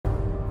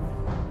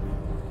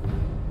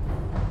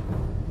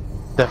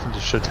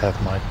Definitely should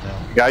have might now.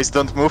 Guys,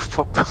 don't move.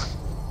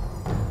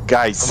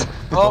 Guys.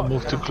 Don't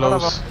move too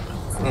close.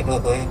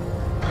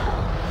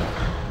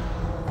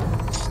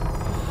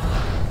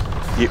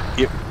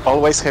 You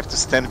always have to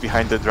stand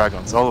behind the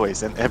dragons,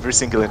 always, in every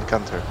single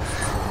encounter.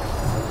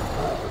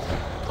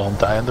 Don't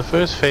die in the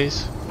first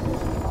phase.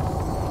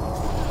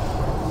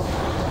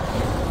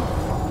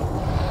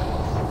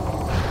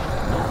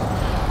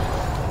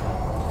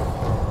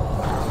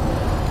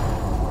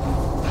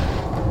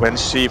 When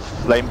she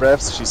flame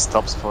breaths, she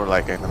stops for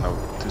like, I don't know,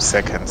 2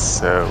 seconds,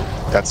 so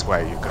that's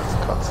why you got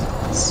caught.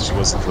 She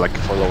wasn't like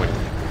following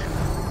me.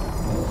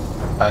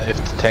 If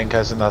the tank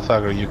has enough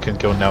aggro, you can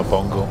go now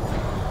bongo.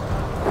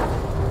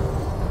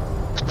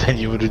 Then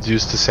you would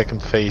reduce the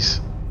second phase.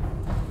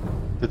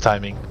 The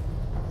timing.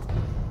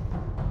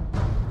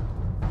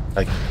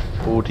 Like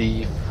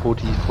 40,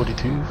 40,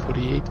 42,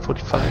 48,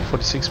 45,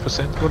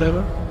 46%,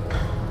 whatever.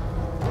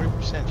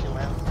 40% you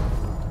land.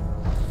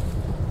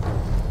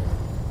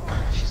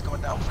 She's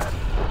going down fat.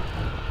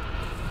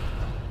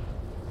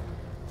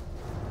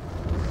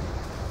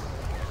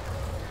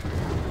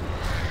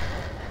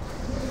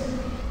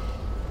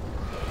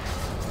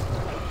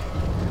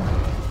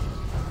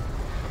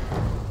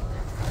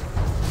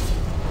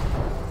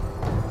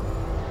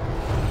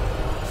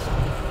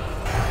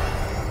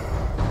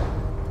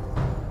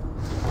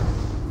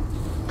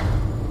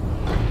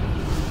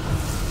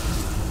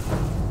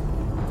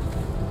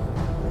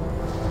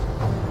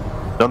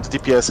 Don't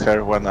DPS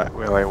her when I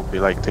will be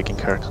like taking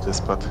her to this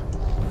spot.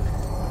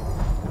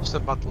 Just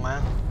about to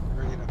land.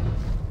 Ready to...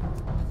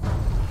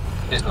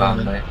 He's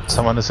landing, mate.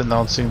 Someone is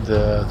announcing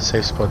the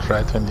safe spot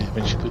right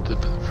when she do the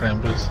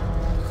frame breath.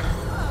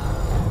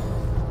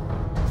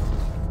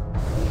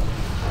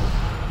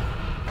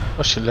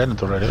 Oh, she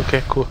landed already.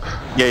 Okay, cool.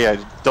 Yeah,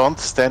 don't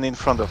stand in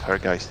front of her,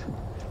 guys.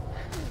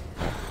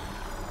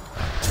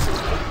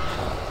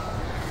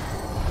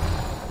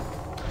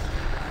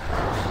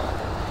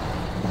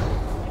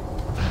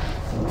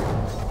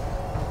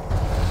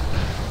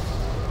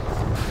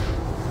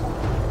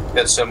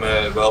 Get some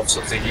whelps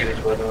of the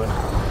healing, by the way.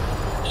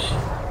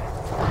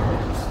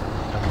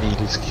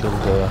 Immediately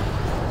killed the...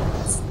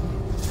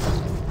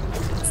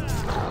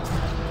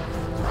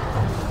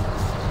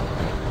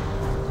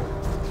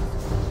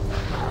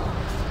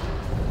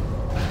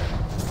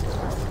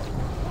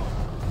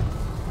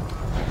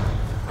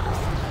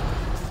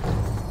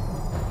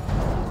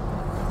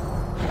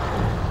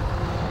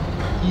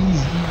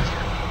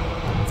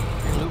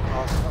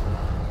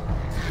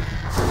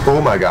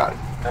 Oh my god.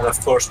 And of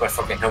course my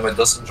fucking helmet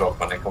doesn't drop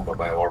when I come by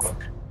my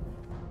Warlock.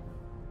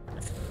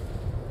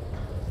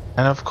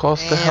 And of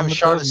course the helmet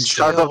shard doesn't.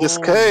 Shard of the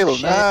scale,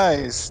 shit.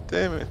 nice!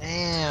 Damn it.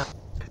 Damn.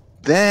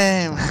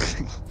 Damn!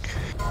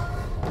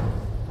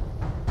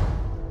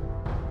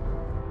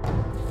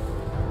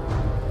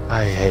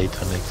 I hate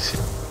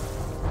Onyxia.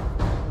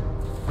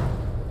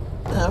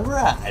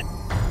 Alright.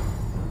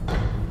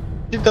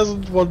 He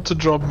doesn't want to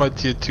drop my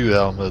tier 2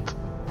 helmet.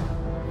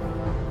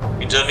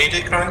 You don't need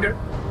it, Kranger?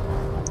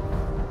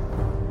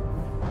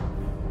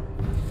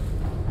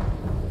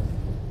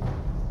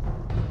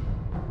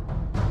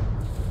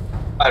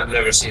 I've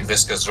never seen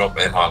Viscous drop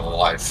in my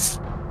life.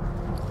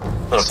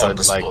 Not So on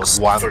this like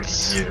post once. for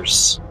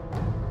years.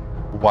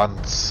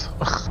 Once.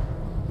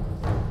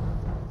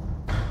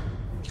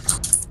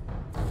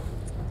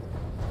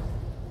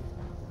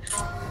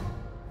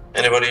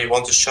 Anybody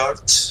want a shard?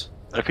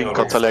 I think No.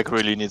 Kotalek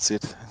really needs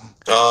it.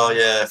 Oh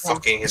yeah,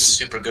 fucking is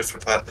super good for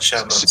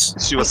shamans.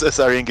 She was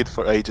SRing it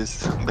for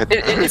ages. But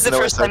It's the no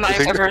first time SR I've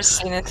thing. ever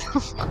seen it.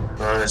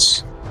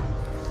 Nice.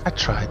 I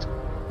tried.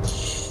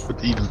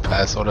 But even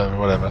pass or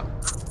whatever.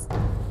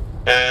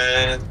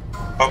 And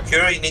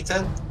Procure, you need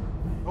that?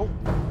 Oh,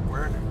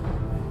 we're in it.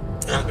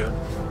 Okay.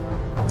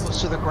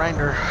 Close to the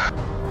grinder.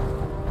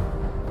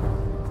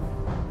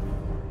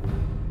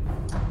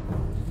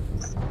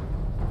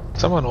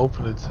 Someone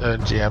opened a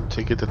GM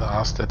ticket and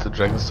asked that the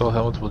Dragonstall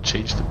helmet will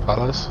change the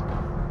palace.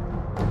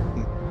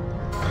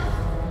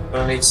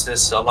 Who needs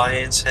this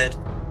alliance head?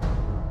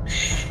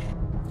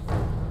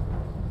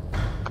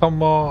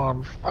 Come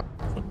on, fuck.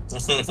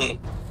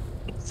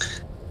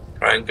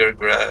 Kranger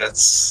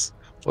Grats.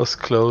 Was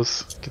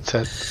close. Get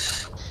set.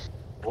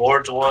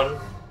 Ward 1.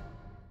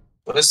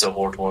 What is the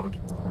Ward 1?